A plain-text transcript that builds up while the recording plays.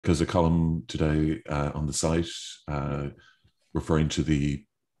because a column today on the site referring to the.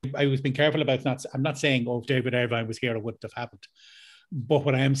 I was being careful about not. I'm not saying, oh, if David Irvine was here, it wouldn't have happened. But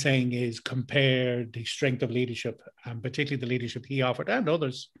what I am saying is compare the strength of leadership, and particularly the leadership he offered and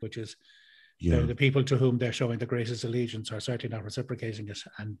others, which is the people to whom they're showing the greatest allegiance are certainly not reciprocating it.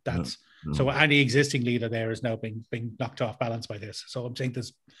 And that's so any existing leader there is now being knocked off balance by this. So I'm saying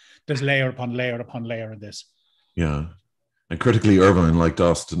there's layer upon layer upon layer in this. Yeah. And critically, Irvine liked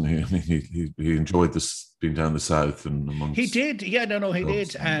Austin. He enjoyed this being down the south and amongst. He did, he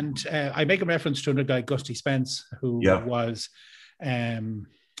did. And I make a reference to another guy, Gusty Spence, who was, what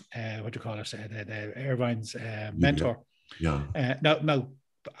do you call it, Irvine's mentor. Yeah. No,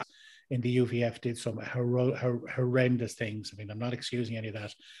 in the UVF did some horrendous things. I mean, I'm not excusing any of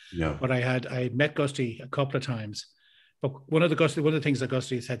that. Yeah. But I met Gusty a couple of times. But one of the things that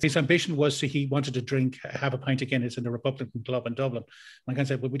Gusty said, his ambition was he wanted to have a pint of Guinness in the Republican Club in Dublin. And I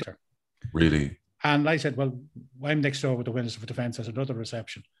said, well, we do. Really? And I said, well, I'm next door with the Minister for Defence as another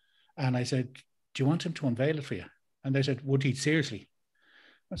reception. And I said, do you want him to unveil it for you? And they said, would he seriously?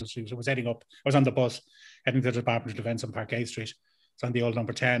 I was heading up. I was on the bus heading to the Department of Defence on Parkgate Street. It's on the old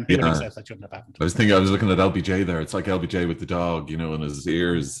number 10. Yeah. Says that shouldn't have happened. I was looking at LBJ there. It's like LBJ with the dog, in his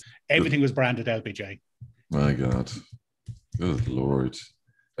ears. Everything was branded LBJ. My God. Good Lord.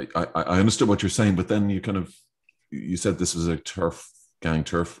 I understood what you're saying, but then you said this was a gang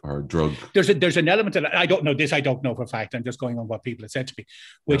turf or drug. There's an element of that. I don't know this. I don't know for a fact. I'm just going on what people have said to me,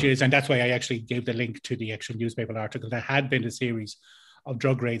 which is, and that's why I actually gave the link to the actual newspaper article. There had been a series of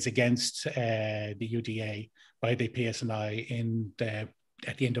drug raids against the UDA by the PSNI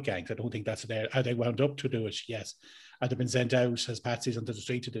at the end of gangs. I don't think that's there. Are they wound up to do it? Yes. Have they been sent out as patsies onto the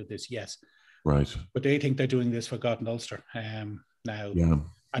street to do this? Yes. Right. But they think they're doing this for God and Ulster now. Yeah.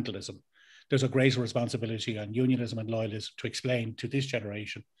 Vandalism. There's a greater responsibility on unionism and loyalism to explain to this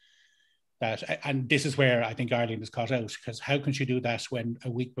generation that, and this is where I think Ireland is caught out, because how can she do that when a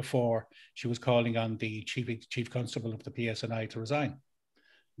week before she was calling on the chief constable of the PSNI to resign?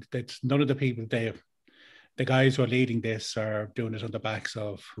 That's none of the people there. The guys who are leading this are doing it on the backs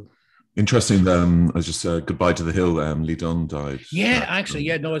of. Interesting. I just goodbye to the hill. Lee Dunn died. Yeah, actually,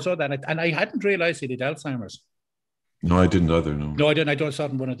 no, I saw that, and I hadn't realised he did Alzheimer's. No, I didn't either. No, I didn't. I saw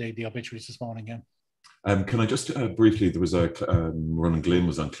it in one of the obituaries this morning. Yeah. Can I just briefly? There was a Ronan Glynn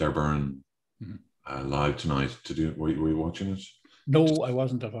was on Claire Byrne live tonight. Were you watching it? No, I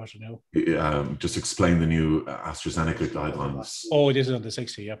wasn't. No. Just explain the new AstraZeneca guidelines. Oh, it is on the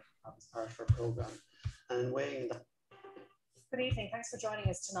 60. Yeah. That's part of our program, and weighing that. Good evening. Thanks for joining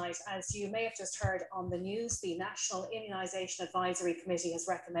us tonight. As you may have just heard on the news, the National Immunisation Advisory Committee has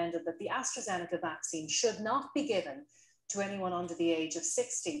recommended that the AstraZeneca vaccine should not be given to anyone under the age of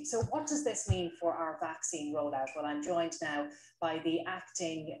 60. So what does this mean for our vaccine rollout? Well, I'm joined now by the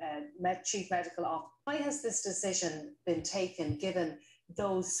acting Chief Medical Officer. Why has this decision been taken given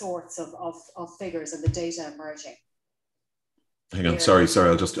those sorts of figures and the data emerging? Hang on, sorry,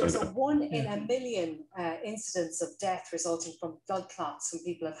 I'll just... There's a 1 in a million incidence of death resulting from blood clots when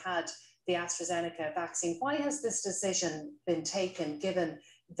people have had the AstraZeneca vaccine. Why has this decision been taken given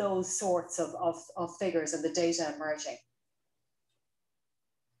those sorts of figures and the data emerging?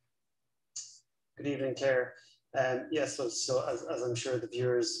 Good evening, Claire. Yes, so as I'm sure the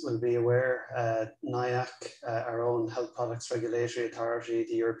viewers will be aware, NIAC, our own health products regulatory authority,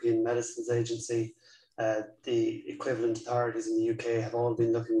 the European Medicines Agency, the equivalent authorities in the UK have all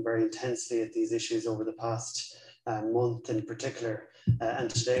been looking very intensely at these issues over the past month in particular. And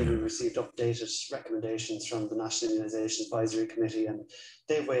today we received updated recommendations from the National Immunisation Advisory Committee, and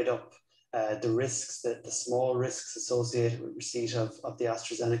they've weighed up the risks, the small risks associated with receipt of the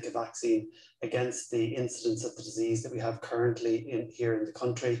AstraZeneca vaccine against the incidence of the disease that we have currently here in the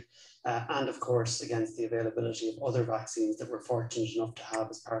country, and of course against the availability of other vaccines that we're fortunate enough to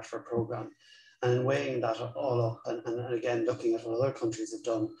have as part of our programme. And in weighing that all up, and again looking at what other countries have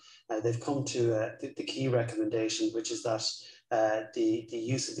done, they've come to the key recommendation, which is that the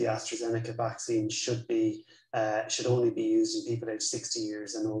use of the AstraZeneca vaccine should only be used in people aged 60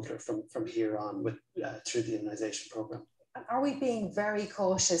 years and older from here on through the immunisation programme. Are we being very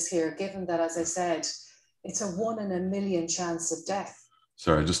cautious here, given that, as I said, it's a 1 in a million chance of death?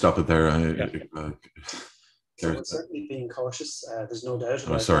 Sorry, just stop it there. So we're certainly being cautious. There's no doubt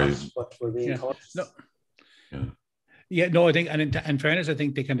about that, but we're being cautious. No, I think, and in fairness, I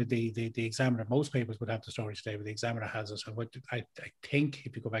think the Examiner, most papers would have the story today, but the Examiner has it. And what I think,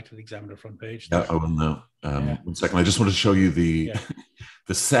 if you go back to the Examiner front page, I will now. 1 second, I just want to show you the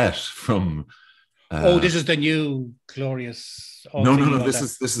set from. This is the new glorious. No.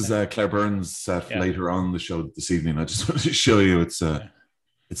 This is Claire Byrne's set later on the show this evening. I just wanted to show you it's.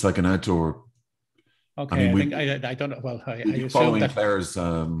 It's like an outdoor. Okay, I mean, I don't know. Well, I assume following that Claire's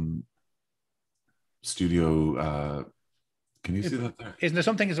studio. Can you see that there? Isn't there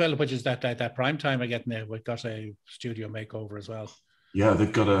something as well, which is that prime time again now? We've got a studio makeover as well. Yeah,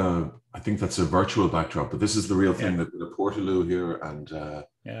 they've got I think that's a virtual backdrop, but this is the real thing. They've got a portaloo here, and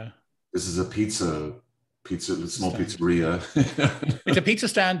this is a small pizzeria. It's a pizza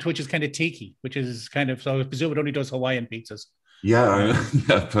stand, which is kind of tiki, which is kind of, so I presume it only does Hawaiian pizzas. Yeah,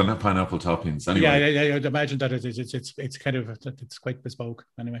 pineapple toppings. Anyway, yeah, I'd imagine that it's kind of, it's quite bespoke.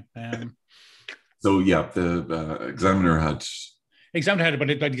 Anyway, so yeah, the examiner had it, but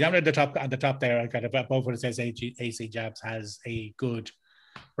the examiner at the top there, kind of above where it says AC Jabs, has a good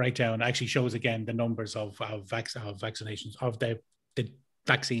breakdown. Actually shows again the numbers of vaccinations of the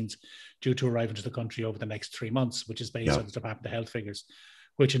vaccines due to arrive into the country over the next 3 months, which is based on the Department of Health figures,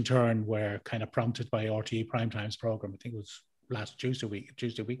 which in turn were kind of prompted by RTE Primetime's program. I think it was last Tuesday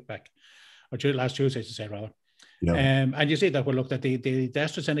week back, or last Tuesday to say rather. Yeah. And you see that we looked at the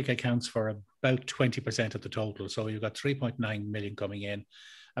AstraZeneca accounts for about 20% of the total. So you've got 3.9 million coming in,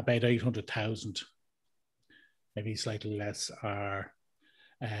 about 800,000, maybe slightly less, are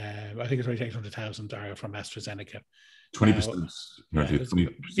I think it's about 800,000 are from AstraZeneca. 20%. About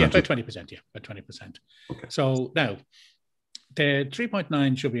 20%. Yeah, about 20%. Okay. So now the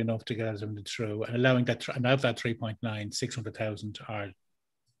 3.9 should be enough to get them through, and allowing that, and of that 3.9, 600,000 are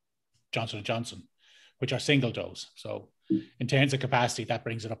Johnson & Johnson, which are single dose. So in terms of capacity, that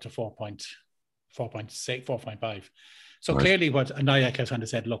brings it up to 4.5. So clearly what NIAC has kind of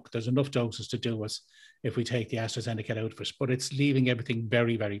said, look, there's enough doses to do us if we take the AstraZeneca out of it, but it's leaving everything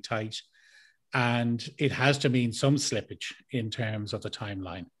very, very tight. And it has to mean some slippage in terms of the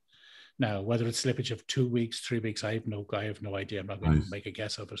timeline. Now, whether it's slippage of 2 weeks, 3 weeks, I have no idea. I'm not going to make a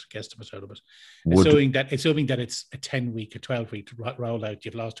guesstimate out of it. Assuming that it's a 10-week, a 12-week rollout,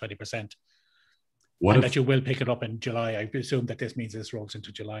 you've lost 20%. That you will pick it up in July. I assume that this means this rolls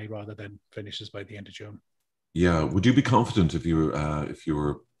into July rather than finishes by the end of June. Yeah. Would you be confident if you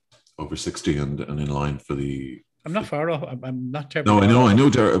were over 60 and in line for the? I'm not far off. I'm not terribly. No, I know.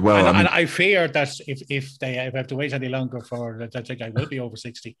 Derek, well, and I fear that if they have to wait any longer for that, I think I will be over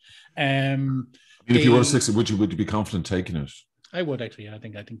 60. If you were 60, would you be confident taking it? I would actually. I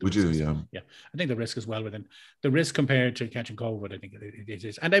think. Would you? Yeah. Yeah. I think the risk is well within the risk compared to catching COVID. I think it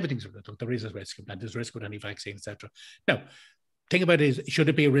is, and everything's there is a risk, and there's risk with any vaccine, etc. Now, think about it: should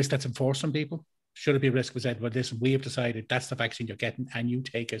it be a risk that's enforced on people? Should it be a risk we said, well, listen, we have decided that's the vaccine you're getting, and you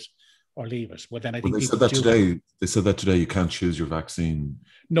take it or leave it? Well, then I think they said that today. They said that today. You can't choose your vaccine.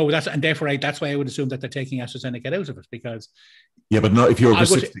 No, that's why I would assume that they're taking AstraZeneca out of it, because. Yeah, but not if you're over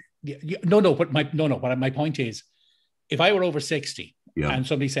 60. But my point is, if I were over 60 and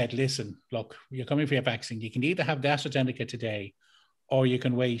somebody said, listen, look, you're coming for your vaccine, you can either have the AstraZeneca today or you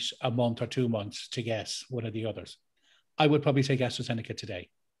can wait a month or 2 months to get one of the others, I would probably take AstraZeneca today.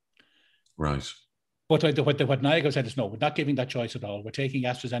 Right. But what NIAC said is, no, we're not giving that choice at all. We're taking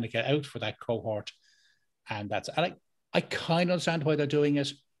AstraZeneca out for that cohort. And I kind of understand why they're doing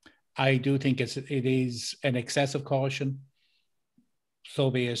it. I do think it is an excessive caution.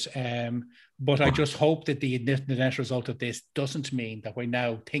 So be it. But I just hope that the net result of this doesn't mean that we're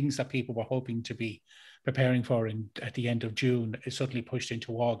now, things that people were hoping to be preparing for at the end of June is suddenly pushed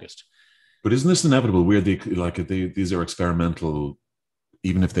into August. But isn't this inevitable? These are experimental,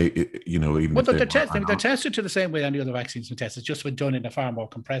 even if they, they're tested to the same way any other vaccines have been tested. It's just been done in a far more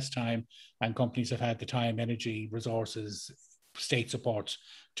compressed time, and companies have had the time, energy, resources, state support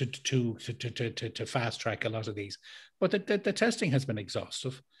to fast track a lot of these. But the testing has been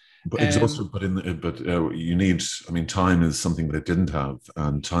exhaustive. You need. I mean, time is something that it didn't have,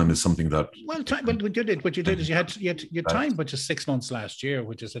 and time is something that. What you did is you had time, which is 6 months last year,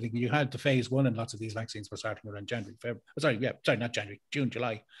 which is, I think you had the phase 1, and lots of these vaccines were starting around June,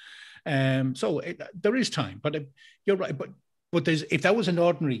 July. So there is time, but you're right. But if that was an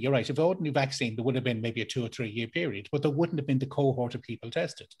ordinary, you're right. If ordinary vaccine, there would have been maybe a 2 or 3 year period, but there wouldn't have been the cohort of people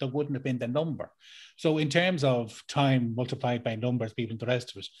tested. There wouldn't have been the number. So in terms of time multiplied by numbers, people and the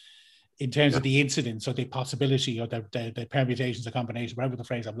rest of it, in terms of the incidence or the possibility or the permutations, the combination, whatever the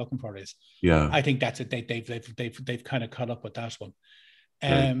phrase I'm looking for is, I think that's it. They've kind of caught up with that one.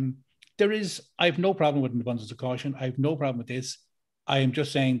 I have no problem with an abundance of caution. I have no problem with this. I am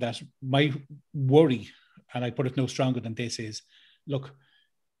just saying that my worry, and I put it no stronger than this, is, look,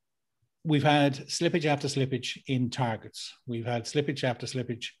 we've had slippage after slippage in targets. We've had slippage after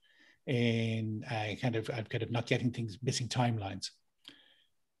slippage in kind of not getting things, missing timelines.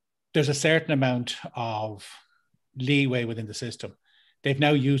 There's a certain amount of leeway within the system. They've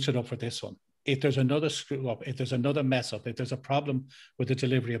now used it up for this one. if there's another screw up, if there's another mess up, if there's a problem with the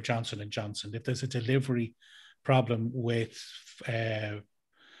delivery of Johnson & Johnson, if there's a delivery problem with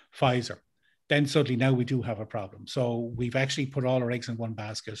Pfizer, then suddenly now we do have a problem. So we've actually put all our eggs in one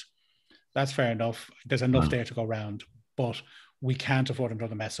basket. That's fair enough. There's enough there to go around, but we can't afford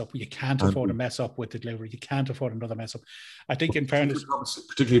another mess up. You can't afford a mess up with the delivery. You can't afford another mess up. I think, in fairness,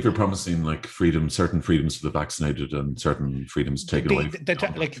 particularly if you're promising like certain freedoms to the vaccinated and certain freedoms taken away.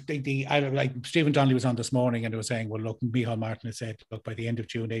 Like Stephen Donnelly was on this morning and he was saying, well, look, Micheál Martin has said, look, by the end of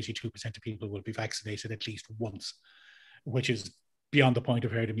June, 82% of people will be vaccinated at least once, which is beyond the point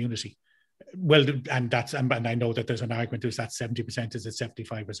of herd immunity. Well, and I know that there's an argument, is that 70%, is it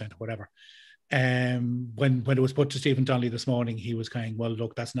 75% or whatever. When it was put to Stephen Donnelly this morning, he was saying, well,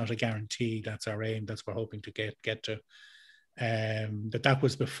 look, that's not a guarantee. That's our aim. That's what we're hoping to get to. That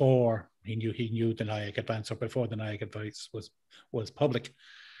was before he knew the NIAC advance, or before the NIAC advice was public.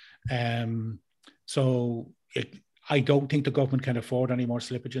 So I don't think the government can afford any more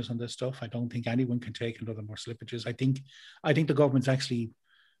slippages on this stuff. I don't think anyone can take another more slippages. I think the government's actually,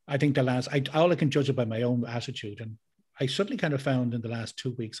 all I can judge it by my own attitude. And I suddenly kind of found in the last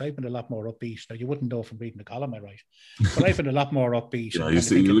 2 weeks, I've been a lot more upbeat. Now, you wouldn't know from reading the column I write, but I've been a lot more upbeat. Yeah, you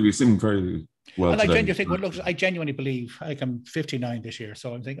seem very well. And I genuinely believe, like, I'm 59 this year.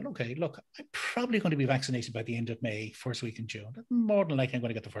 So I'm thinking, okay, look, I'm probably going to be vaccinated by the end of May, first week in June. More than likely, I'm going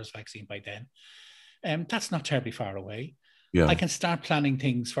to get the first vaccine by then. That's not terribly far away. Yeah. I can start planning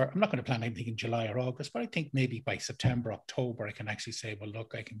things I'm not going to plan anything in July or August, but I think maybe by September, October, I can actually say, well,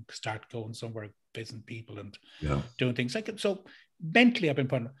 look, I can start going somewhere, visiting people and doing things. So mentally I've been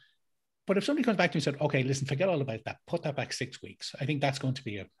putting, but if somebody comes back to me and said, okay, listen, forget all about that, put that back 6 weeks, I think that's going to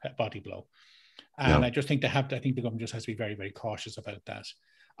be a body blow. And I just think I think the government just has to be very, very cautious about that.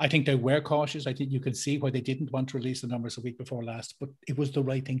 I think they were cautious. I think you can see why they didn't want to release the numbers a week before last, but it was the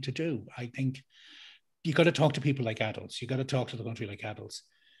right thing to do. I think you got to talk to people like adults. You got to talk to the country like adults.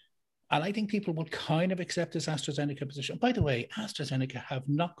 And I think people will kind of accept this AstraZeneca position. By the way, AstraZeneca have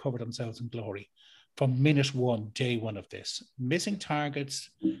not covered themselves in glory from minute one, day one of this. Missing targets,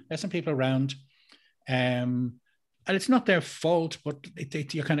 messing people around. And it's not their fault, but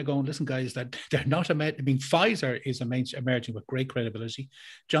you're kind of going, listen, guys, that they're not Pfizer is emerging with great credibility.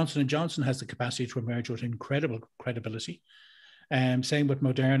 Johnson & Johnson has the capacity to emerge with incredible credibility. Same with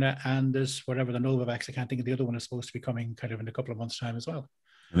Moderna, and there's whatever the Novavax, I can't think of the other one, is supposed to be coming kind of in a couple of months' time as well.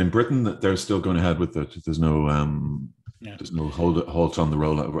 And in Britain, they're still going ahead with it. There's no halt on their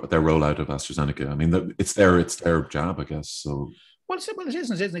rollout of AstraZeneca. I mean, it's their jab, I guess. So. Well, it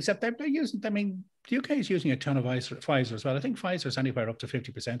isn't, except they're using, the UK is using a ton of Pfizer as well. I think Pfizer is anywhere up to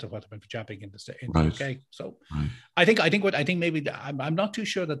 50% of what they've been jabbing in the UK. So I think maybe, I'm not too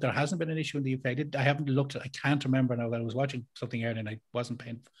sure that there hasn't been an issue in the UK. I haven't looked, I can't remember now that I was watching something earlier and I wasn't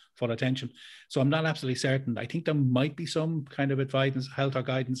paying full attention. So I'm not absolutely certain. I think there might be some kind of advice, health or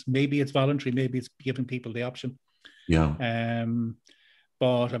guidance. Maybe it's voluntary, maybe it's giving people the option. Yeah.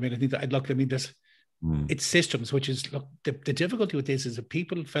 But I mean, I think that, there's, it's systems, which is, look, the difficulty with this is that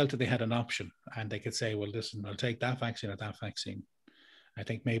people felt that they had an option and they could say, well, listen, I'll take that vaccine or that vaccine. I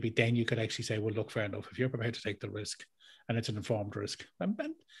think maybe then you could actually say, well, look, fair enough, if you're prepared to take the risk and it's an informed risk. And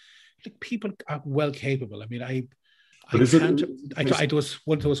like, people are well capable. I mean, there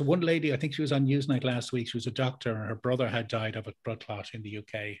was one lady, I think she was on Newsnight last week. She was a doctor and her brother had died of a blood clot in the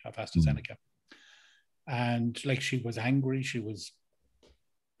UK of AstraZeneca. And like, she was angry. She was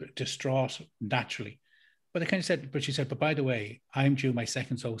distraught naturally, but she said, but by the way, I'm due my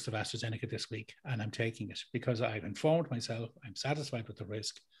second dose of AstraZeneca this week and I'm taking it because I've informed myself, I'm satisfied with the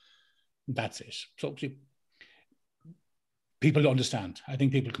risk. That's it. So people understand. I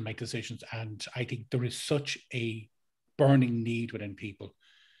think people can make decisions, and I think there is such a burning need within people.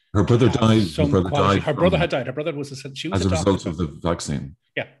 Her brother died. Her brother had died. Her brother was as a result of the vaccine.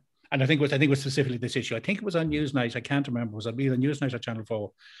 Yeah. And I think it was specifically this issue. I think it was on Newsnight. I can't remember. Was it either Newsnight or Channel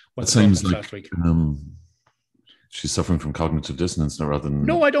 4? It seems like last week. She's suffering from cognitive dissonance rather than...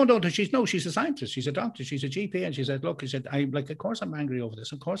 No, I don't know. She's a scientist. She's a doctor. She's a GP. And she said, look, of course I'm angry over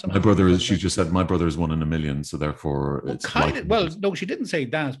this. Of course she just said, my brother is 1 in a million. So therefore no, she didn't say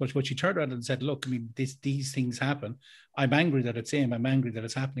that. But she turned around and said, look, I mean, these things happen. I'm angry that it's him. I'm angry that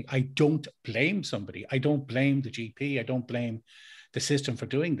it's happening. I don't blame somebody. I don't blame the GP. I don't blame the system for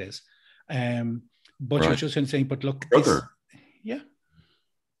doing this. But she was just saying, but look, yeah.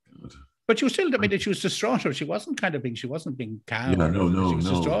 Good. But she was still, she was distraught. She wasn't being calm. Yeah, no. She was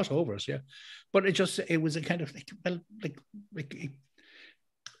distraught over us, yeah. But it was a kind of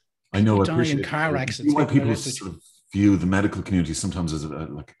I know, I appreciate in car accidents. why people sort of view the medical community sometimes as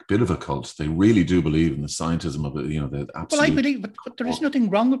like a bit of a cult. They really do believe in the scientism of it, the absolute. Well, I believe, but there is nothing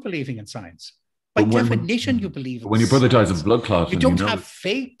wrong with believing in science. By But definition, you believe in when your brother dies of blood clot, you don't have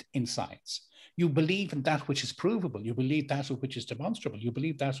faith in science. You believe in that which is provable. You believe that which is demonstrable. You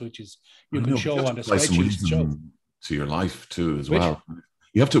believe that which is you can show on a spreadsheet. To your life too, as well.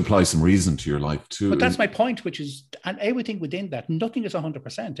 You have to apply some reason to your life too. But that's my point, which is, and everything within that, nothing is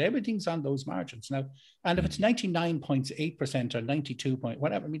 100%. Everything's on those margins now. And if it's 99.8% or 92 point,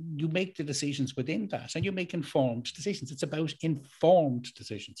 whatever, I mean, you make the decisions within that and you make informed decisions. It's about informed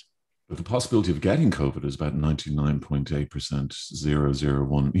decisions. But the possibility of getting COVID is about 99.8%,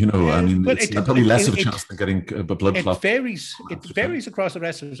 001. I mean, it's probably less of a chance than getting a blood clot. It varies across the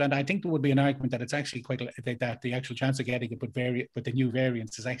rest of us. And I think there would be an argument that it's actually that the actual chance of getting it with the new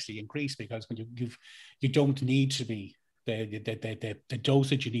variants is actually increased, because when you don't need to be the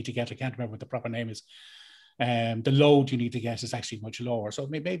dosage you need to get, I can't remember what the proper name is. The load you need to get is actually much lower. So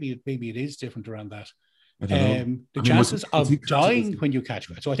maybe it is different around that. The chances of dying when you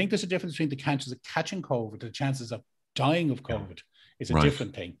catch it. So I think there's a difference between the chances of catching COVID, the chances of dying of COVID is a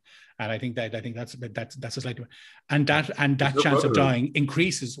different thing. And I think that's a slight, and that chance of dying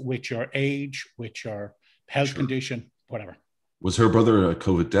increases with your age, with your health condition, whatever. Was her brother a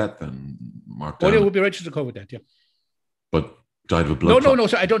COVID death then, Mark? It would be registered COVID death, yeah. But died of a blood clot. No.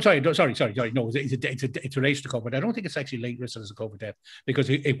 Sorry. No, it's related to COVID. I don't think it's actually listed as a COVID death, because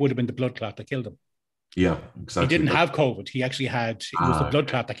it would have been the blood clot that killed him. Yeah, exactly. He didn't have COVID. He actually it was the blood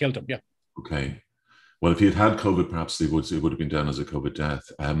clot that killed him. Yeah. Okay. Well, if he had had COVID, perhaps it would have been down as a COVID death.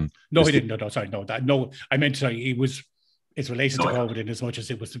 No, he didn't. No, sorry. No, I meant, sorry, it's related to COVID in as much as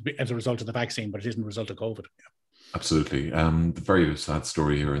it was as a result of the vaccine, but it isn't a result of COVID. Yeah. Absolutely. The very sad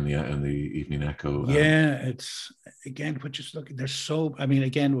story here in the Evening Echo. It's again, which is look, there's so, I mean,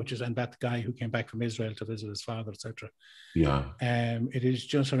 again, and that guy who came back from Israel to visit his father, etc. Yeah. It is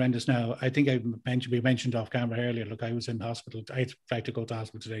just horrendous now. I think we mentioned off camera earlier. Look, I was in hospital. I tried to go to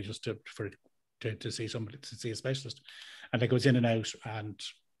hospital today just to see somebody, to see a specialist, and I was in and out. And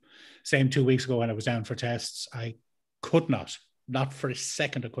same 2 weeks ago when I was down for tests, I could not for a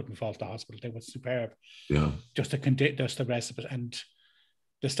second, I couldn't fault the hospital. They were superb. Yeah. Just the rest of it. And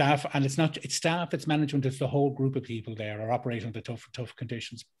the staff, and it's staff, it's management, it's the whole group of people there are operating under tough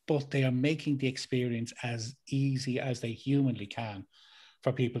conditions, but they are making the experience as easy as they humanly can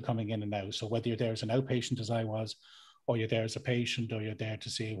for people coming in and out. So whether you're there as an outpatient, as I was, or you're there as a patient, or you're there to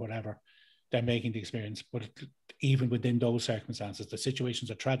see whatever, they're making the experience. But even within those circumstances, the situations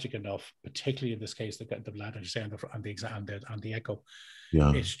are tragic enough, particularly in this case, the lad, as you say, on the echo.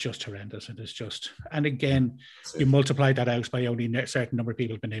 Yeah. It's just horrendous. And it's just, and again, you multiply that out by only a certain number of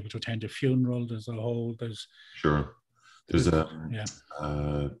people have been able to attend a funeral. There's the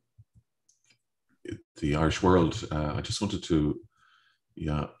Irish World. I just wanted to,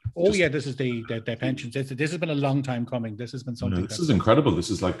 this is their pensions. This has been a long time coming. This has been something. This is incredible.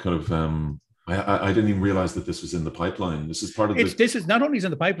 This is like kind of, I didn't even realize that this was in the pipeline. This is part of this is not only in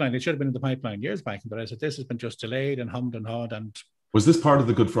the pipeline, it should have been in the pipeline years back, but I said this has been just delayed and hummed and hawed. And was this part of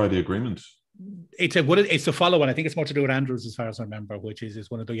the Good Friday Agreement? It's a follow-on. I think it's more to do with Andrews, as far as I remember, which is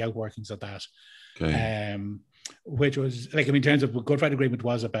one of the outworkings of that. Okay. Which was like, in terms of Good Friday Agreement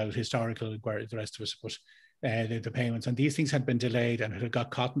was about historical inquiry, the rest of us, but the payments and these things had been delayed, and it had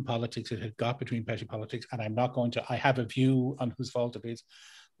got caught in politics. It had got between petty politics, and I have a view on whose fault it is,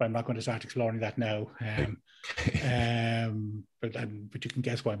 but I'm not going to start exploring that now. But you can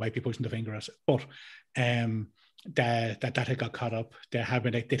guess why I might be pushing the finger at it. But that had got caught up.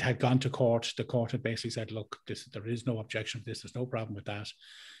 It had gone to court. The court had basically said, look, there is no objection to this. There's no problem with that.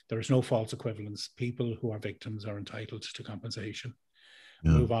 There is no false equivalence. People who are victims are entitled to compensation.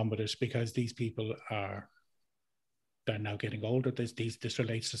 Yeah. Move on with it, because these people they're now getting older. This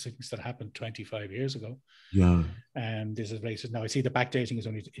relates to things that happened 25 years ago. Yeah. And this is racist. Now I see the backdating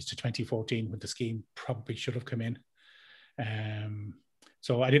is to 2014, when the scheme probably should have come in.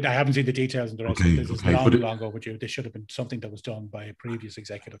 So I haven't seen the details and the rest. This is long overdue. This should have been something that was done by a previous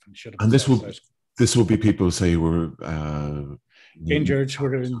exexecutive, and should have been. And this will be people who say were injured,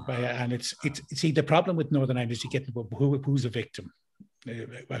 and it's see, the problem with Northern Ireland is you get who's a victim,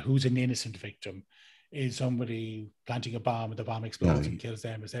 who's an innocent victim. Is somebody planting a bomb and the bomb explodes and kills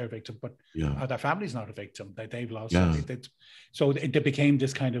them as their victim, but their family's not a victim. They've lost. Yeah. So it became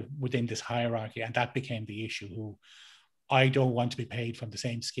this kind of within this hierarchy, and that became the issue. Who I don't want to be paid from the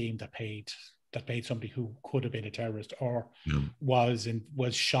same scheme that paid somebody who could have been a terrorist or was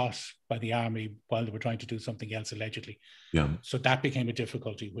shot by the army while they were trying to do something else allegedly. Yeah. So that became a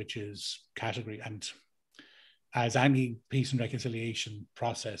difficulty, which is category, and as any peace and reconciliation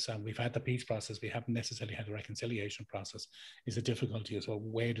process, and we've had the peace process, we haven't necessarily had the reconciliation process, is a difficulty as well.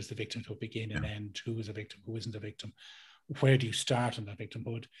 Where does the victimhood begin and end? Who is a victim? Who isn't a victim? Where do you start on that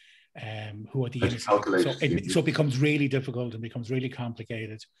victimhood? Who are the innocent? So it becomes really difficult and becomes really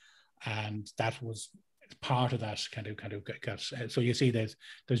complicated, and that was part of that kind of got. So you see, there's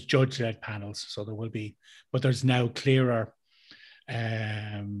judge-led panels, so there will be, but there's now clearer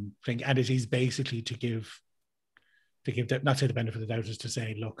thing, and it is basically to give them, not say the benefit of the doubt, is to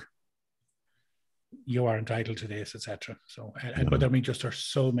say, look, you are entitled to this, etc. So, but I mean, just there's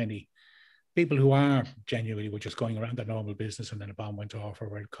so many people who are genuinely were just going around their normal business, and then a bomb went off or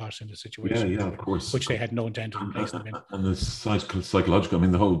were caught in a situation, of course, which they had no intent of placing them in. And the psychological, I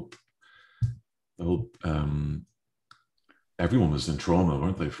mean, the whole everyone was in trauma,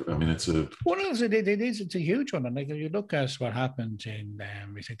 weren't they? I mean, it's a huge one. And like, if you look at what happened in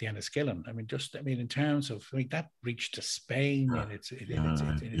we think the Enniskillen, I mean, in terms of, I mean, that reached to Spain, and it's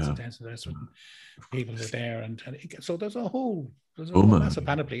intense. That's when people were there, and so there's a massive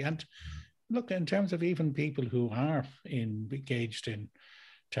panoply. And look, in terms of even people who are engaged in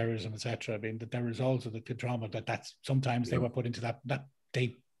terrorism, etc. I mean, that there is also the trauma that's sometimes they were put into that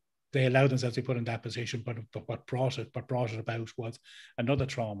they allowed themselves to be put in that position, but what brought it about was another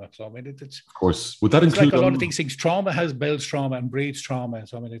trauma. So I mean, it's of course, would that include like a lot of these things? Trauma builds trauma and breeds trauma.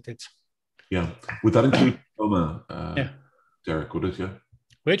 So I mean, it's would that include Oma? Derek, would it? Yeah.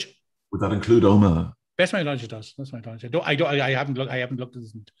 Which would that include Oma? Best my knowledge, it does. That's my knowledge. I haven't looked at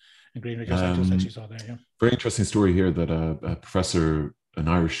this in Greenwich. I just actually saw there. Yeah. Very interesting story here that a professor, an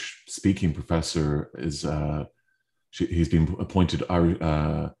Irish speaking professor, is he's been appointed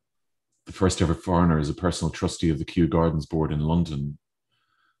the first ever foreigner as a personal trustee of the Kew Gardens Board in London.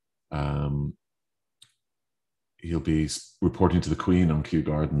 He'll be reporting to the Queen on Kew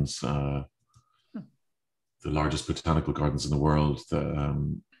Gardens, the largest botanical gardens in the world.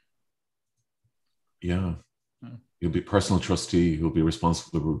 He'll be personal trustee. He'll be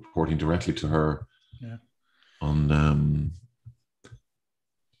responsible for reporting directly to her. Yeah. On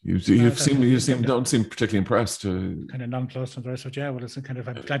you don't seem particularly impressed. Kind of nonplussed and the rest of it. Yeah, well, it's kind of,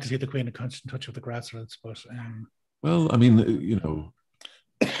 I'm glad to see the Queen in constant touch with the grassroots, but well, I mean,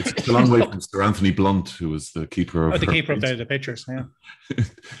 it's a long way from Sir Anthony Blunt, who was the keeper of the pictures. Yeah,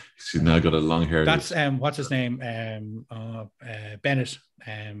 she's now got a long hair. That's what's his name? Bennett.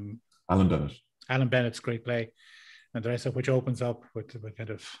 Alan Bennett's great play, and the rest of which opens up with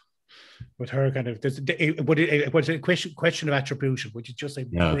her kind of, it was a question of attribution, which is just a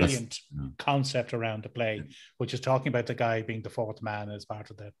brilliant concept around the play, which is talking about the guy being the fourth man as part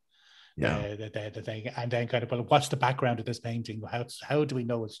of the thing, and then kind of, well, what's the background of this painting? How do we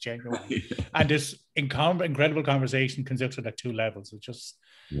know it's genuine? And this incredible conversation conducted at two levels. It's just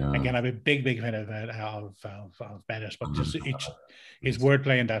again, I'm a big fan of Bennett, but just his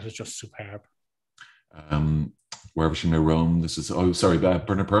wordplay in that is just superb. Wherever she may roam. This is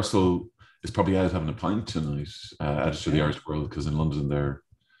Bernard Purcell is probably out having a pint tonight, added to the Irish World, because in London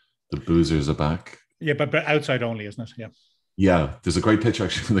the boozers are back. Yeah, but outside only, isn't it? Yeah, there's a great picture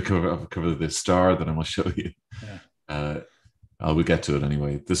actually on the cover of the Star that I must show you. We'll get to it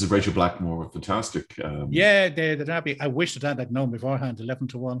anyway. This is Rachel Blackmore, fantastic. The Derby. I wish that I'd known beforehand.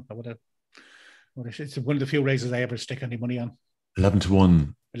 11-1. I would have. It's one of the few races I ever stick any money on.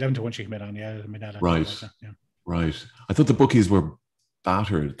 11-1. 11-1 she came in on. Right. Right. I thought the bookies were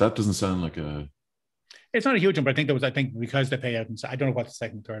battered. That doesn't sound like a... It's not a huge number. I think because they pay out, and I don't know what the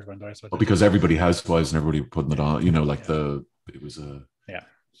second, third one there is. Because everybody has Housewives and everybody putting it on, it was a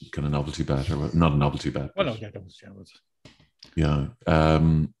kind of novelty bet, or not a novelty bet. Well, no, that was. Yeah.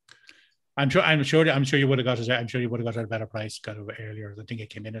 I'm sure you would have got it. I'm sure you would have got it at a better price kind of earlier. I think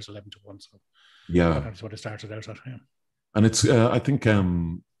it came in as 11-1. So that's what it started out at. Yeah. And it's I think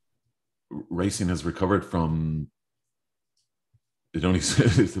racing has recovered from it.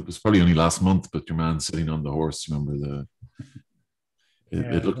 It was probably only last month, but your man sitting on the horse, remember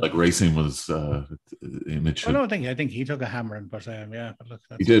it looked like racing was the image. Well, no, I think he took a hammering, but but look,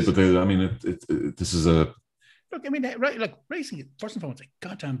 he did. But this is a look. I mean, right? Look, racing first and foremost, a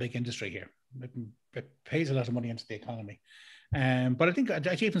goddamn big industry here. It pays a lot of money into the economy. But I think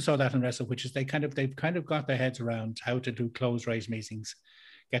I even saw that in wrestling, which is they've kind of got their heads around how to do closed race meetings,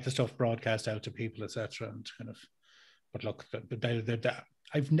 get the stuff broadcast out to people, etc. And kind of, but look,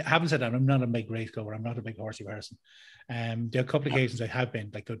 I haven't said that I'm not a big race goer. I'm not a big horsey person. There are a couple of occasions I have been,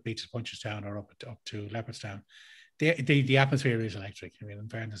 like good Beach Punchestown or up to Leopardstown. The atmosphere is electric. I mean, in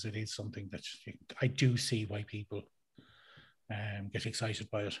fairness, it is something that I do see why people get excited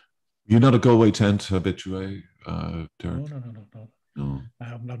by it. You're not a Galway tent habitué, Derek? No.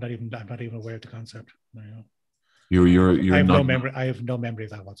 I'm not even aware of the concept. You're I have not... no memory. I have no memory of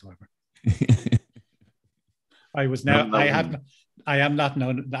that whatsoever. I was now. I have. I am not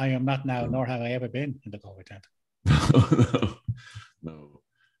known. I am not now, nor have I ever been in the COVID tent. No.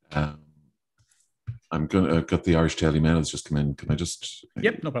 I'm gonna. I've got the Irish Daily Mail has just come in. Can I just?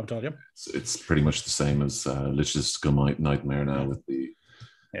 Yep, no problem at all. Yeah. It's pretty much the same as logistical nightmare now with the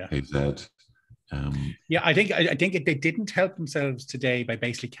AZ. Yeah, I think they didn't help themselves today by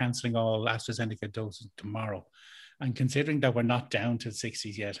basically cancelling all AstraZeneca doses tomorrow, and considering that we're not down to the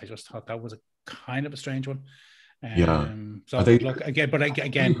 60s yet, I just thought that was a kind of a strange one. So look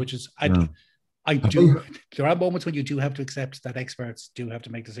again, which is I do. There are moments when you do have to accept that experts do have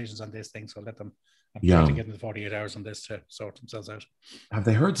to make decisions on this thing. So let them. I'm trying to give them the 48 hours on this to sort themselves out. Have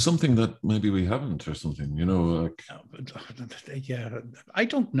they heard something that maybe we haven't, or something? You know, like... I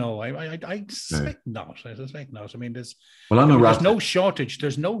don't know. I suspect not. I suspect not. I mean, there's no shortage.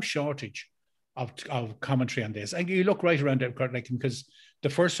 There's no shortage of commentary on this. And you look right around it, like, because the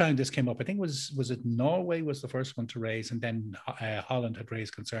first time this came up, I think was it Norway was the first one to raise, and then Holland had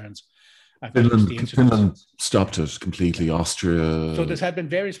raised concerns. Finland stopped it completely. Austria. So there's had been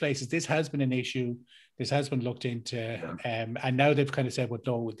various places. This has been an issue. This has been looked into, and now they've kind of said, "Well,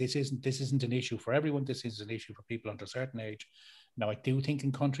 no, this isn't an issue for everyone. This is an issue for people under a certain age." Now, I do think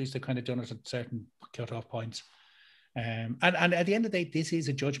in countries they've kind of done it at certain cut-off points, and at the end of the day, this is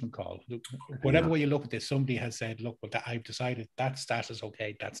a judgment call. Whatever way you look at this, somebody has said, "Look, well, I've decided that status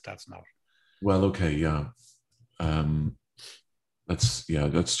okay, that stat's not." Well, okay, yeah. Let's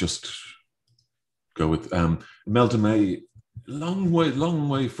just go with Imelda May. Long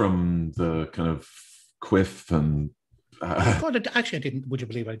way from the kind of quiff and. God, actually, I didn't. Would you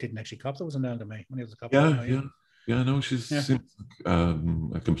believe I didn't actually cop? There was Imelda May when he was a cop. Yeah. No, she's seems like,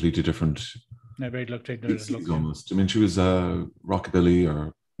 a completely different. No, very looked almost. I mean, she was rockabilly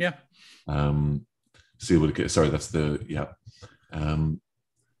or Sorry, that's the I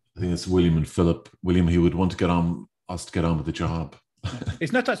think it's William and Philip. William, he would want to get on with the job.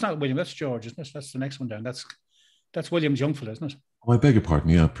 That's not William. That's George, isn't it? That's the next one down. That's William's young fella, isn't it? Oh, I beg your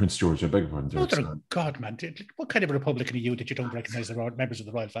pardon. Yeah, Prince George. I beg your pardon. Oh, God, man! What kind of a Republican are you that you don't recognise the members of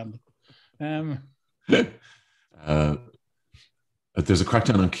the royal family? There's a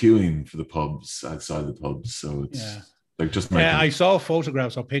crackdown on queuing for the pubs outside the pubs, so it's like just. I saw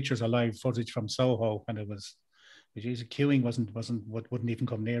photographs or pictures of live footage from Soho, and it was, geez, queuing wouldn't even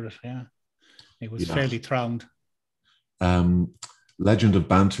come near it. Yeah, it was fairly thronged. Legend of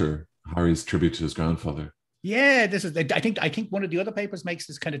Banter, Harry's tribute to his grandfather. Yeah, this is. I think one of the other papers makes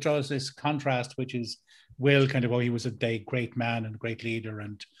this kind of draws this contrast, which is Will kind of, he was a great man and great leader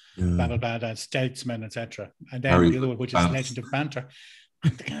and blah blah blah, and statesman, etc. And then the other one, which is Legend of Banter.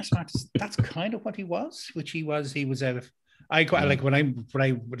 And that's kind of what he was. He was I quite like when I'm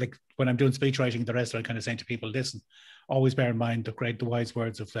doing speech writing. The rest, I kind of saying to people, listen, always bear in mind the wise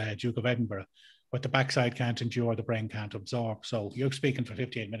words of Duke of Edinburgh. What the backside can't endure, the brain can't absorb. So you're speaking for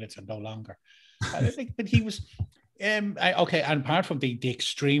 15 minutes and no longer. I think, but he was and apart from the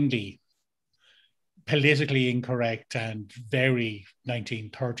extremely politically incorrect and very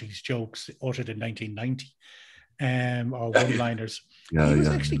 1930s jokes uttered in 1990, or one-liners, he was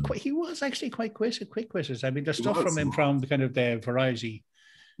actually quite quick quitters. I mean, there's stuff from him from the kind of the Variety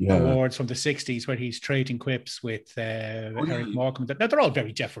awards from the 60s where he's trading quips with Eric Morecambe. Now they're all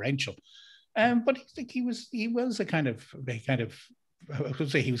very deferential. But he was a kind of I would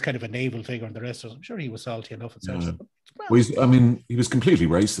say he was kind of a naval figure, and the rest of us, I'm sure he was salty enough, etc. He was completely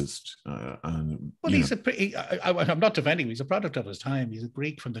racist. I'm not defending him. He's a product of his time. He's a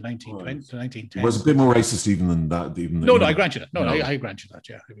Greek from the 1920s to 1910s. He was a bit more racist even than that. I grant you that. I grant you that.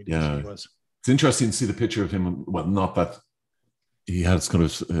 Yeah, I mean, he was. It's interesting to see the picture of him. Well, not that he had kind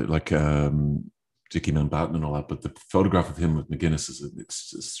of like Dickie Mountbatten and all that, but the photograph of him with McGuinness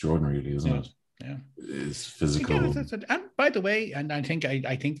it's extraordinary, really, isn't it? Yeah, it's physical. And by the way, and I think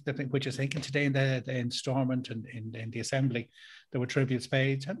the thing which is thinking today in the Stormont and in the Assembly, there were tributes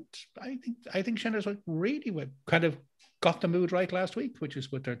paid, and I think Shinner's really kind of got the mood right last week, which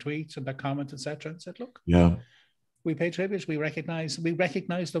is with their tweets and their comments, etc. And said, look, we pay tributes, we recognise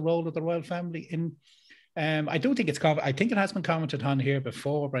the role of the royal family in. I don't think I think it has been commented on here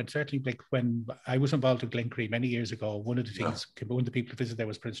before, but certainly like when I was involved in Glencree many years ago, one of the people who visited there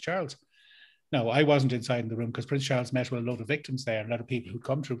was Prince Charles. No, I wasn't inside in the room because Prince Charles met with a load of victims there, a lot of people who'd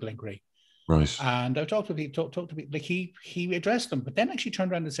come through Glencree. Right. And I talked to people, like he addressed them, but then actually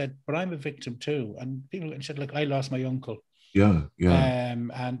turned around and said, but I'm a victim too. And people said, like, I lost my uncle. Yeah.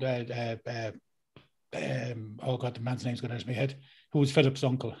 Oh God, the man's name's going out of my head. Who was Philip's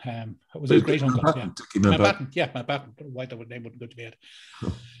uncle? It was his great uncle. Mountbatten. Mountbatten. Why that name wouldn't go to my head.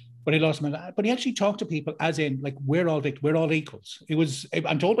 But he lost him. But he actually talked to people as in, like, we're all equals. It was,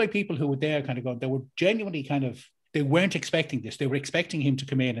 I'm told by people who were there kind of going, they were genuinely kind of, they weren't expecting this. They were expecting him to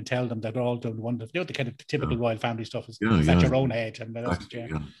come in and tell them that they're all done wonderful. You know, the kind of the typical royal family stuff is at your own head. And that's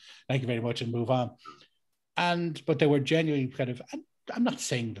thank you very much and move on. But they were genuinely kind of, I'm not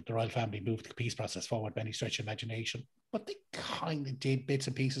saying that the royal family moved the peace process forward by any stretch of imagination, but they kind of did bits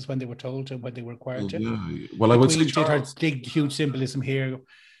and pieces when they were told to, when they were required to. Yeah. Well, I would say did her big, huge symbolism here.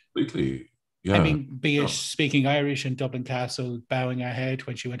 Completely. Yeah. I mean, be it speaking Irish in Dublin Castle, bowing her head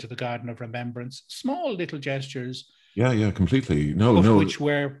when she went to the Garden of Remembrance, small little gestures. Yeah, completely. Which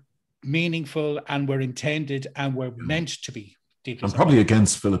were meaningful and were intended and were meant to be deeply. And probably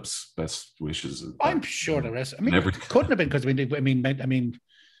against Philip's best wishes. I'm sure the rest. I mean, it couldn't have been because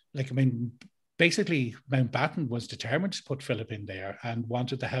basically Mountbatten was determined to put Philip in there and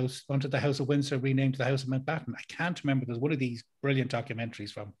wanted the House of Windsor renamed to the House of Mountbatten. I can't remember. There's one of these brilliant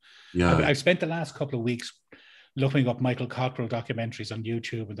documentaries from. Yeah, I've spent the last couple of weeks looking up Michael Cockrell documentaries on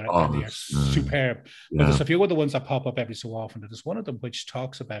YouTube, and they are superb. Yeah. But there's a few other ones that pop up every so often. There's one of them which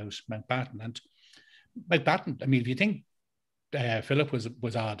talks about Mountbatten, and Mountbatten. I mean, if you think Philip was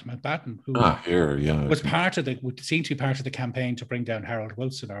odd, Mountbatten, who was part of seemed to be part of the campaign to bring down Harold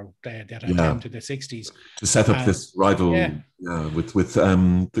Wilson, or that attempt in the 60s to set up this rival, with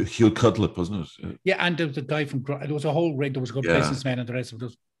Hugh Cudlip, wasn't it? Yeah, and there was a guy from. There was a whole rig. There was a good businessmen and the rest of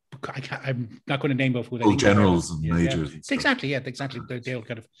it. I'm not going to name off who they generals and majors. And exactly. They all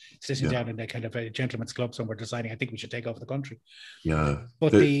kind of sitting down in a kind of a gentleman's club somewhere, deciding I think we should take over the country. Yeah,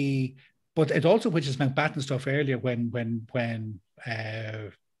 but it also, which is Mountbatten stuff earlier when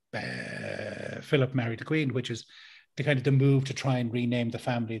Philip married the Queen, which is the move to try and rename the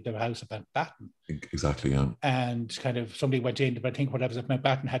family the House of Mountbatten. Exactly, yeah. And kind of somebody went in, but I think whatever,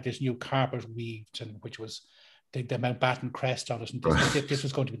 Mountbatten had this new carpet weaved, and which was the Mountbatten crest on it, and this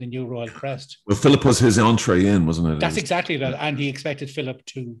was going to be the new royal crest. Well, Philip was his entree in, wasn't it? That's exactly that, and he expected Philip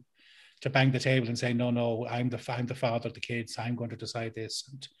to bang the table and say, "No, I'm the father of the kids. I'm going to decide this."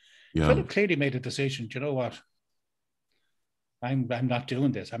 And Philip clearly made a decision. Do you know what? I'm not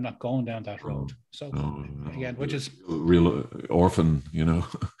doing this. I'm not going down that road. Again, which is real orphan, you know.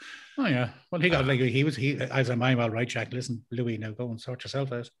 Oh yeah. Well, he got he as a mime, all right, Jack. Listen, Louis, now go and sort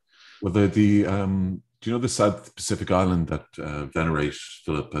yourself out. Well, do you know the South Pacific island that venerate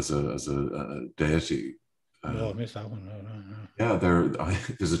Philip as a deity? I missed that one. No. Yeah,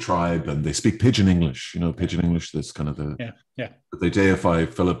 there's a tribe and they speak Pidgin English. You know, Pidgin English. That's kind of But they deify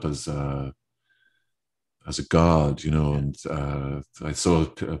Philip as a god, you know. And I saw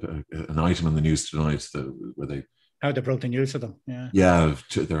an item in the news tonight where they how they broke the news to them. Yeah,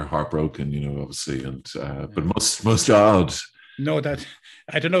 they're heartbroken, you know, obviously, and but most odd. No, that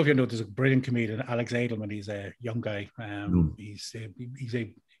I don't know if you know. There's a brilliant comedian, Alex Edelman. He's a young guy. He's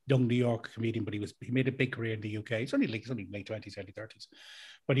a young New York comedian, but he made a big career in the UK. He's only late 20s, early 30s.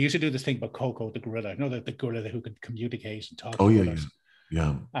 But he used to do this thing about Coco, the gorilla. You know, the gorilla who could communicate and talk. Oh yeah.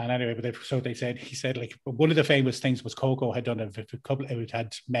 And anyway, but he said like one of the famous things was Coco had done a couple who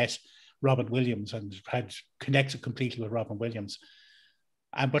had met Robin Williams and had connected completely with Robin Williams.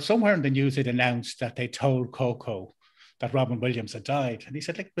 But somewhere in the news it announced that they told Coco that Robin Williams had died. And he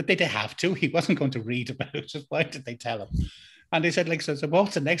said, like, but they have to. He wasn't going to read about it. Just why did they tell him? And they said, like, so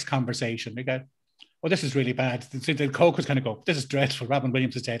what's the next conversation? They go, well, this is really bad. So the Coke was kind of go, this is dreadful. Robin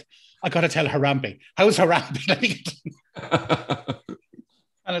Williams has said, I got to tell Harambe. How's Harambe?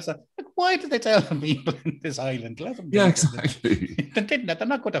 And I said, like, why did they tell people in this island? Let them exactly. They're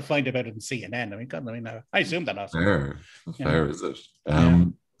not going to find about it in CNN. I assume they're not. Fair is it?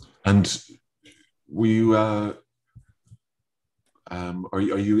 And were you... are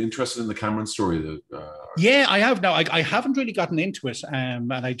you interested in the Cameron story? Yeah, I have now. I haven't really gotten into it,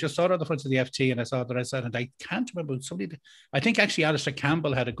 and I just saw it on the front of the FT, and I saw the rest of it, and I can't remember somebody. I think actually Alistair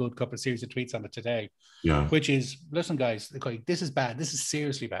Campbell had a good couple of series of tweets on it today. Yeah, which is, listen, guys, this is bad. This is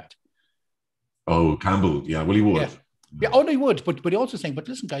seriously bad. Oh, Campbell, yeah, well, he would. Yeah, oh, no, he would, but he also saying, but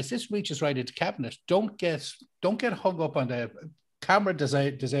listen, guys, this reaches right into cabinet. Don't get hung up on the Cameron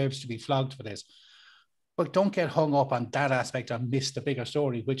deserves to be flogged for this. But don't get hung up on that aspect and miss the bigger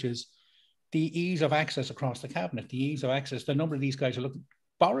story, which is the ease of access across the cabinet, the ease of access. The number of these guys are looking.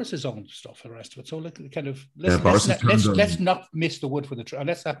 Boris's own stuff for the rest of it. So let's not miss the wood for the tree.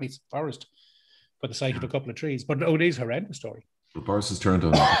 Let's not miss the forest for the sake of a couple of trees. But it is a horrendous story. Well, Boris has turned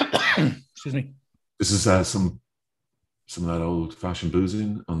on. Excuse me. This is some of that old-fashioned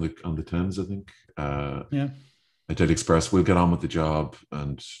boozing on the Thames, I think. Daily Express, we'll get on with the job,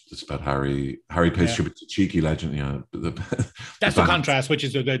 and it's about Harry Page, a cheeky legend, yeah. That's the contrast, which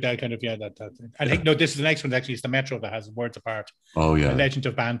is the kind of, that I think, no, this is the next one, actually. It's the Metro that has words apart. Oh, yeah. A legend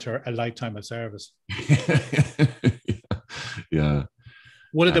of banter, a lifetime of service. Yeah.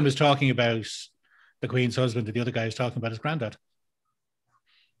 One of them is talking about the Queen's husband, and the other guy is talking about his granddad.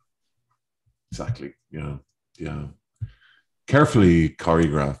 Exactly, yeah. Carefully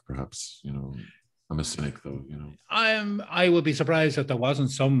choreographed, perhaps, I'm a cynic, though, I would be surprised if there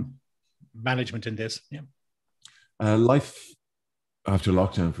wasn't some management in this. Yeah. Life after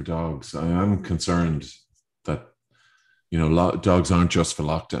lockdown for dogs. I am concerned that, dogs aren't just for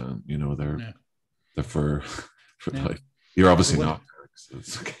lockdown. They're for life. You're obviously not. So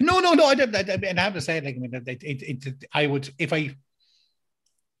it's okay. No. I have to say, I would,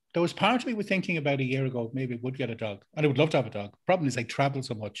 there was part of me was thinking about a year ago, maybe would get a dog, and I would love to have a dog. Problem is, I travel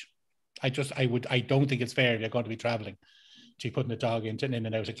so much. I don't think it's fair. You're going to be traveling to putting a dog in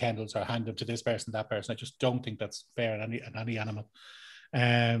and out of kennels or hand them to this person, that person. I just don't think that's fair in any animal.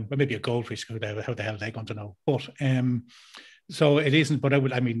 But maybe a goldfish, how the hell are they going to know? But so it isn't. But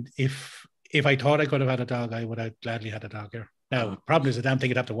if I thought I could have had a dog, I would have gladly had a dog here. Now, the problem is the damn thing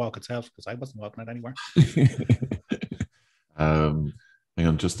would have to walk itself, because I wasn't walking it anywhere. Hang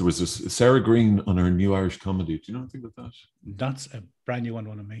on, there was this Sarah Green on her New Irish Comedy. Do you know anything about that? That's a brand new one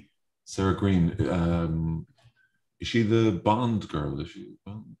of me. Sarah Green, is she the Bond girl? Is she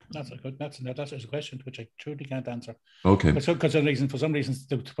Bond? That's a question which I truly can't answer. Okay. But for some reason,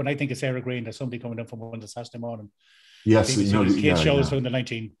 when I think of Sarah Green, there's somebody coming in from one of the Saturday morning. Yes, kids shows from the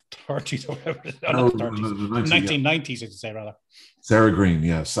 1930s or whatever. No, 1990s, I'd say rather. Sarah Green,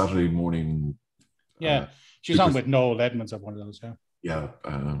 yeah, Saturday morning. Yeah, she's on with Noel Edmonds of one of those. Yeah,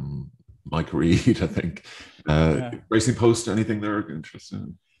 Mike Reed, I think. Racing Post, anything there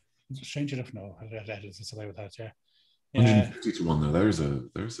interesting? Strange enough, no. It's away with that, yeah. 150 to 1 though. There's a.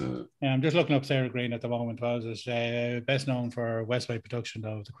 Yeah, I'm just looking up Sarah Green at the moment. Was is best known for Westway production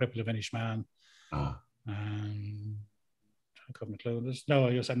of The Cripple of Inish Man. I couldn't clue this. No,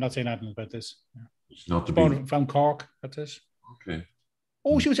 I'm not saying anything about this. Yeah. She's not the from Cork. That's it. Okay.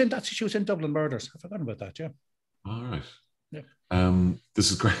 Oh, she was in that. She was in Dublin Murders. I forgot about that. Yeah. All right. Yeah.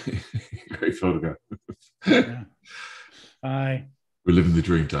 This is great. Great photograph. Yeah. Aye. We're living the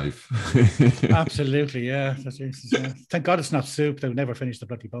dream, Dave. Absolutely, yeah. Thank God it's not soup. They'll never finish the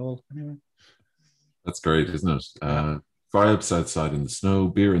bloody bowl. Anyway. That's great, isn't it? Fire-ups outside in the snow,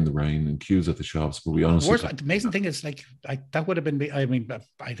 beer in the rain, and queues at the shops. But we honestly... The amazing thing is, that would have been...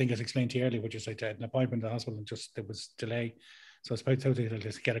 I think as explained to you earlier, which is like an appointment in the hospital and just there was delay. So I was about to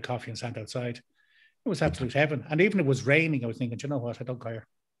just get a coffee and stand outside. It was absolute heaven. And even if it was raining, I was thinking, you know what, I don't care.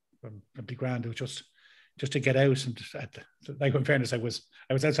 It'd be grand. It was just to get out and in fairness, I was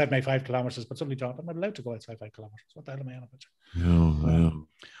outside my 5 kilometers, but somebody thought I'm not allowed to go outside 5 kilometers. What the hell am I on about? No.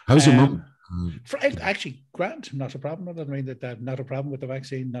 How's your mum? Actually, grand, not a problem. I mean, that not a problem with the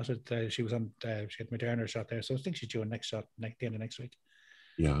vaccine. Not that she was on, she had Moderna shot there, so I think she's due a next shot the end of next week.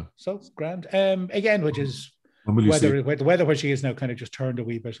 Yeah. So grand. Again, which is the weather where she is now kind of just turned a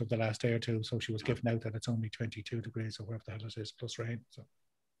wee bit over the last day or two. So she was giving out that it's only 22 degrees or whatever the hell it is, plus rain. So.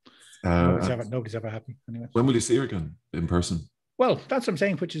 Nobody's ever happy anyway. When will you see her again in person? Well, that's what I'm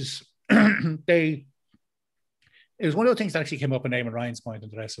saying, which is it was one of the things that actually came up in Eamon Ryan's point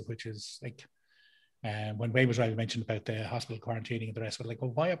and the rest of which is like when Wayne was right, mentioned about the hospital quarantining and the rest of it, like,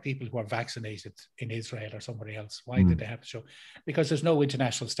 well, why are people who are vaccinated in Israel or somewhere else, why did they have to show? Because there's no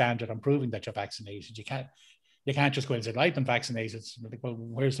international standard on proving that you're vaccinated. You can't just go and say, I've been vaccinated. Like, well,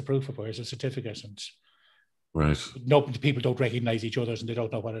 where's the proof of it? Where's the certificate? And right. No, the people don't recognize each other's and they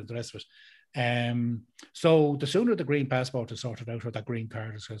don't know what the rest of it. So the sooner the green passport is sorted out or that green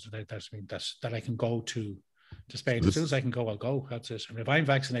card is sorted out, that I can go to Spain. As soon as I can go, I'll go. That's it. I mean, if I'm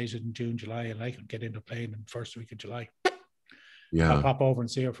vaccinated in June, July, and I can get into a plane in the first week of July, I'll pop over and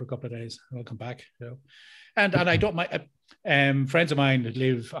see her for a couple of days and I'll come back. And I don't mind. Friends of mine that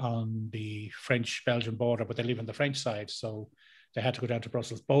live on the French-Belgian border, but they live on the French side, so they had to go down to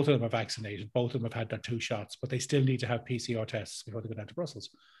Brussels. Both of them are vaccinated. Both of them have had their 2 shots, but they still need to have PCR tests before they go down to Brussels.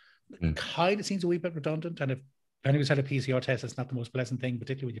 It kind of seems a wee bit redundant. And if anyone's had a PCR test, it's not the most pleasant thing,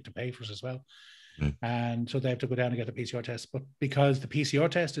 particularly when you have to pay for it as well. And so they have to go down and get a PCR test. But because the PCR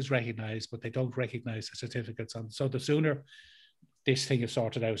test is recognized, but they don't recognize the certificates on. So the sooner this thing is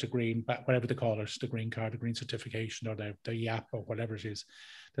sorted out, a green, whatever they call it, the green card, the green certification, or the YAP or whatever it is,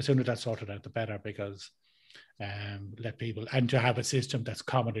 the sooner that's sorted out, the better, because let people, and to have a system that's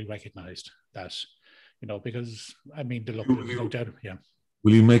commonly recognized, that, because I mean, the look, no doubt, yeah.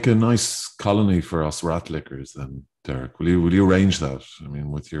 Will you make a nice colony for us rat lickers then, Derek? Will you arrange that? I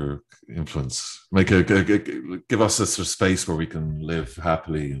mean, with your influence, give us a sort of space where we can live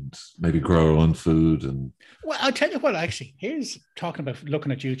happily and maybe grow our own food. And well, I'll tell you what. Actually, here's talking about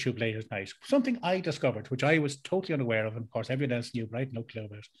looking at YouTube late at night. Something I discovered, which I was totally unaware of, and of course everyone else knew, but I had no clue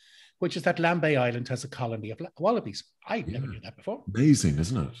about, which is that Lambay Island has a colony of wallabies. I never knew that before. Amazing,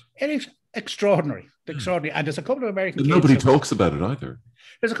 isn't it? It is extraordinary, extraordinary. And there's a couple of American kids. Nobody talks about it either.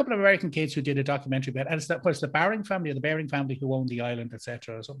 There's a couple of American kids who did a documentary about it, and it's the Baring family, or the Baring family, who owned the island,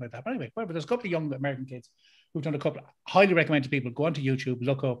 etc., or something like that. But anyway, whatever. There's a couple of young American kids who've done a couple. Highly recommend to people, go onto YouTube,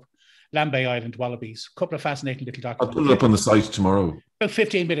 look up Lambay Island wallabies. A couple of fascinating little documentaries. I'll put it up on the site tomorrow. About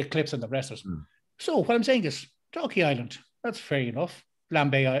 15-minute clips and the rest of it. So what I'm saying is, Dalkey Island, that's fair enough.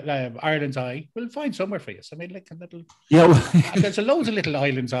 Lambay, Ireland's Eye, we'll find somewhere for you. I mean, like a little. Yeah, well, there's loads of little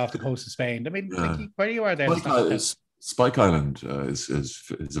islands off the coast of Spain. I mean, like, where you are there. Spike Island is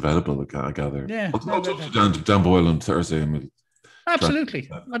available, I gather. Yeah. I'll talk to Dan Boyle on Thursday. And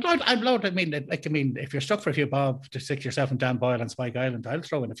absolutely. I'd love. I mean, if you're stuck for a few bob to stick yourself in Dan Boyle on Spike Island, I'll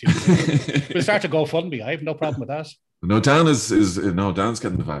throw in a few. We'll start to GoFundMe. I have no problem with that. No, Dan's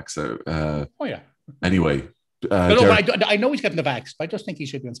getting the vax out. Oh yeah. Anyway. I know he's getting the vax, but I just think he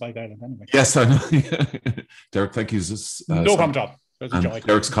should be on Spike Island anyway. Yes, I know. Derek, thank you. No problem, Tom. It was a joy.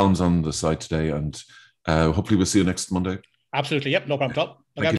 Derek's column's on the site today, and hopefully we'll see you next Monday. Absolutely. Yep. No problem, Tom.